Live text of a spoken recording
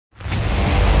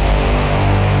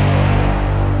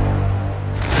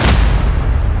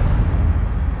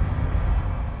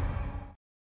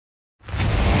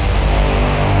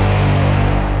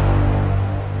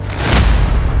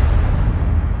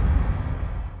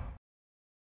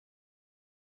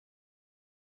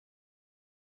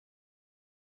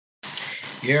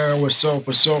Yeah, what's up?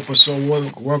 What's up? What's up?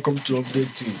 Welcome to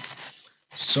Update Team.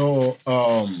 So,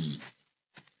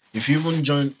 if you haven't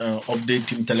joined Update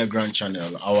Team Telegram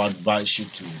channel, I would advise you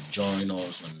to join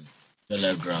us on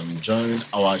Telegram. Join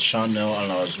our channel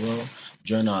and as well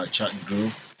join our chat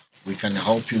group. We can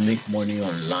help you make money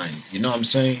online. You know what I'm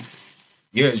saying?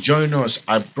 Yes, join us.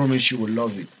 I promise you will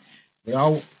love it.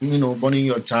 Without burning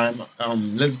your time,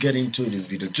 let's get into the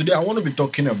video. Today I want to be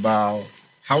talking about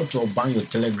how to ban your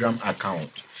Telegram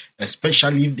account,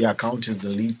 especially if the account is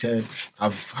deleted.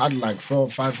 I've had like 4 or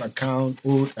 5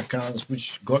 old accounts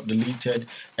which got deleted,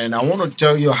 and I want to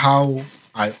tell you how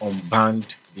I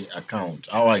unbanned the account,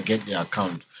 how I get the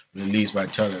account released by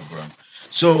Telegram.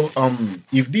 So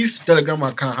if this Telegram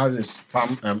account has a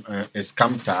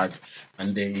scam tag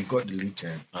and then it got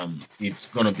deleted, it's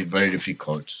gonna be very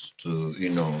difficult to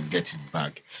get it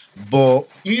back. But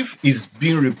if it's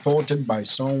been reported by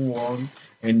someone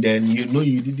and then you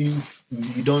didn't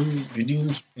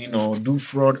do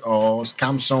fraud or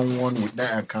scam someone with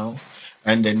that account,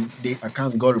 and then the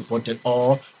account got reported,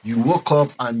 or you woke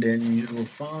up and then you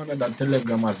found out that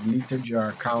Telegram has deleted your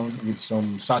account with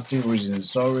some certain reason.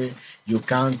 Sorry, you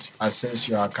can't access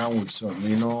your account with some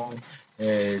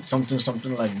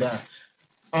something like that.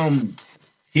 um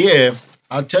Here,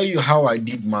 I'll tell you how I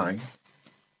did mine.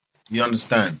 You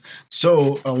understand?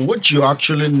 So what you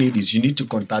actually need is you need to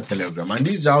contact Telegram, and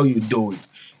this is how you do it.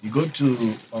 You go to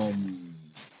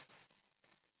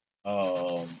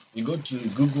you go to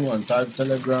Google and type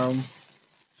Telegram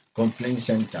complaint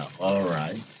center. All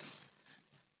right.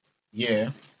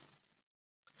 Yeah.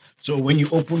 So when you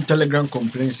open Telegram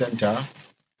complaint center,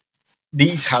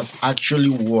 this has actually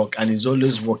worked and is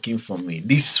always working for me.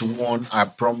 This one, I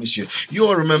promise you. You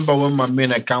all remember when my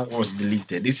main account was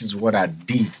deleted? This is what I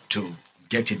did to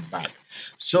get it back.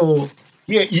 So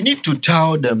yeah, you need to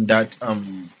tell them that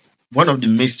one of the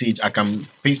message, I can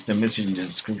paste the message in the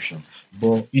description,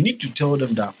 but you need to tell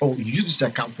them that, oh, you use this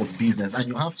account for business and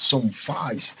you have some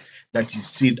files that is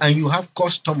saved and you have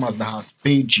customers that has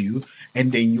paid you, and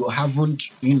then you haven't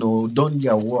done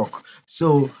their work.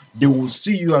 So they will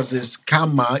see you as a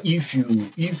scammer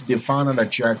if they found out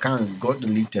that your account got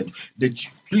deleted. That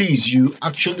please, you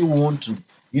actually want to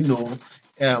you know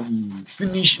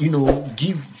finish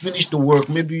finish the work.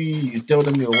 Maybe you tell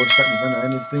them your website is not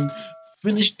anything.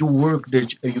 Finish the work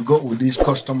that you got with this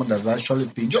customer that's actually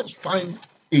paid. Just find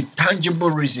a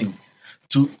tangible reason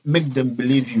to make them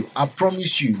believe you. I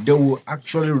promise you, they will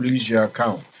actually release your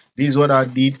account. This is what I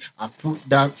did. I put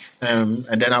that, and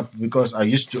then because I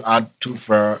used to add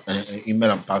two-factor email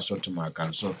and password to my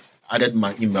account, so added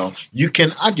my email. You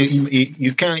can add your email.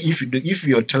 You can, if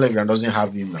your Telegram doesn't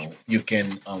have email, you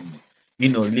can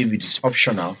leave it. It's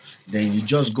optional. Then you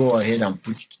just go ahead and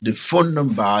put the phone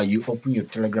number you open your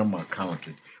Telegram account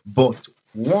with. But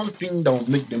one thing that will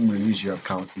make them release your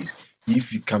account is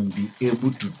if you can be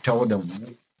able to tell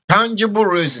them tangible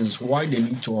reasons why they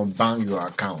need to unban your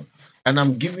account. And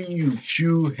I'm giving you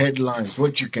few headlines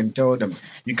what you can tell them.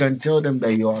 You can tell them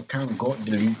that your account got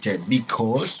deleted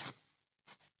because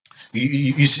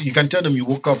you can tell them you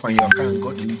woke up and your account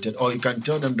got deleted, or you can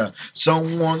tell them that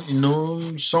someone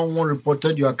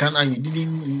reported your account and you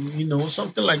didn't,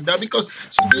 something like that, because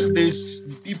so these days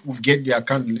people get their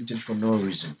account deleted for no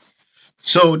reason.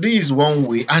 So this is one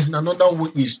way, and another way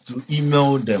is to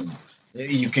email them.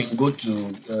 You can go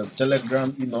to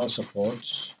Telegram email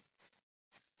support,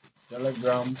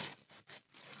 Telegram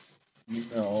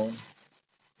email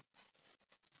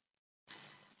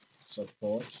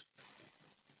support.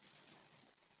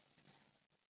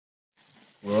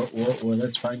 Well,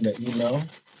 let's find the email.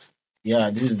 Yeah,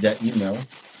 this is the email.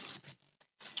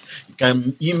 You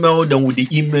can email them with the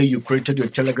email you created your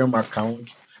Telegram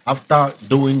account. After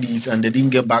doing this and they didn't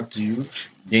get back to you,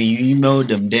 then you email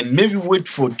them. Then maybe wait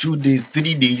for 2 days,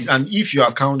 3 days, and if your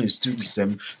account is still the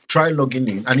same, try logging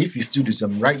in. And if it's still the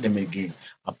same, write them again.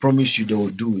 I promise you they will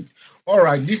do it. All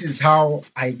right, this is how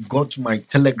I got my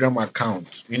Telegram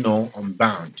account,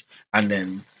 unbound, and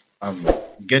then um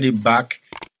get it back.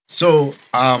 So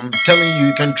I'm telling you,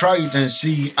 you can try it and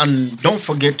see. And don't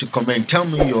forget to comment. Tell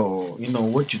me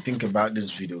what you think about this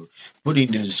video. Put it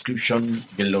in the description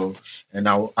below, and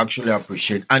I'll actually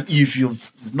appreciate. And if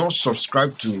you've not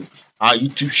subscribed to our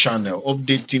YouTube channel,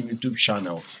 Update Team YouTube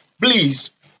channel,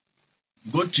 please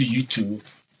go to YouTube.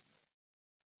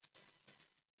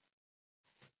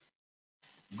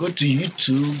 Go to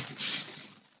YouTube.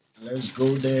 Let's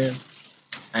go there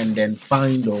and then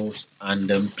find us, and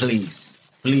then please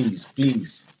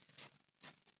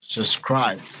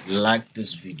subscribe, like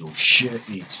this video, share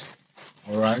it.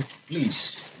 All right,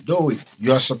 please do it.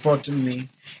 You are supporting me,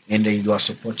 and then you are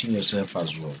supporting yourself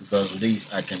as well. Because with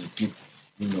this, I can keep,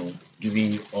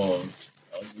 giving you all.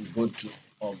 We go to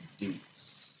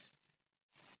updates.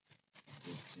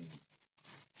 Updating.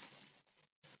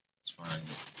 That's fine.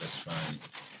 That's fine.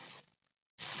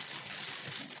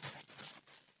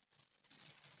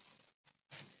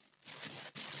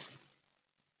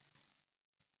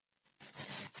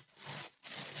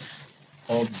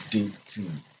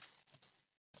 Updating.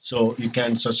 So you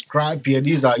can subscribe here.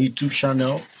 This is our YouTube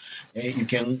channel. You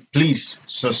can please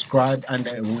subscribe, and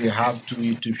we have two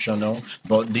YouTube channel,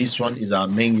 but this one is our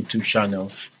main YouTube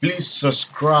channel. Please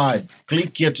subscribe.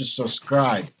 Click here to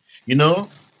subscribe. You know,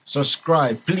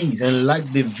 subscribe please, and like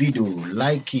the video.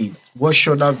 Like it. Watch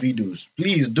other videos.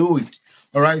 Please do it.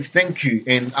 All right. Thank you.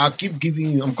 And I'll keep giving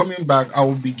you. I'm coming back. I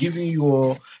will be giving you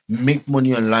all make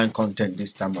money online content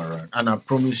this time around, and I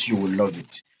promise you will love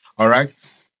it. All right.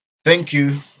 Thank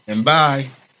you and bye.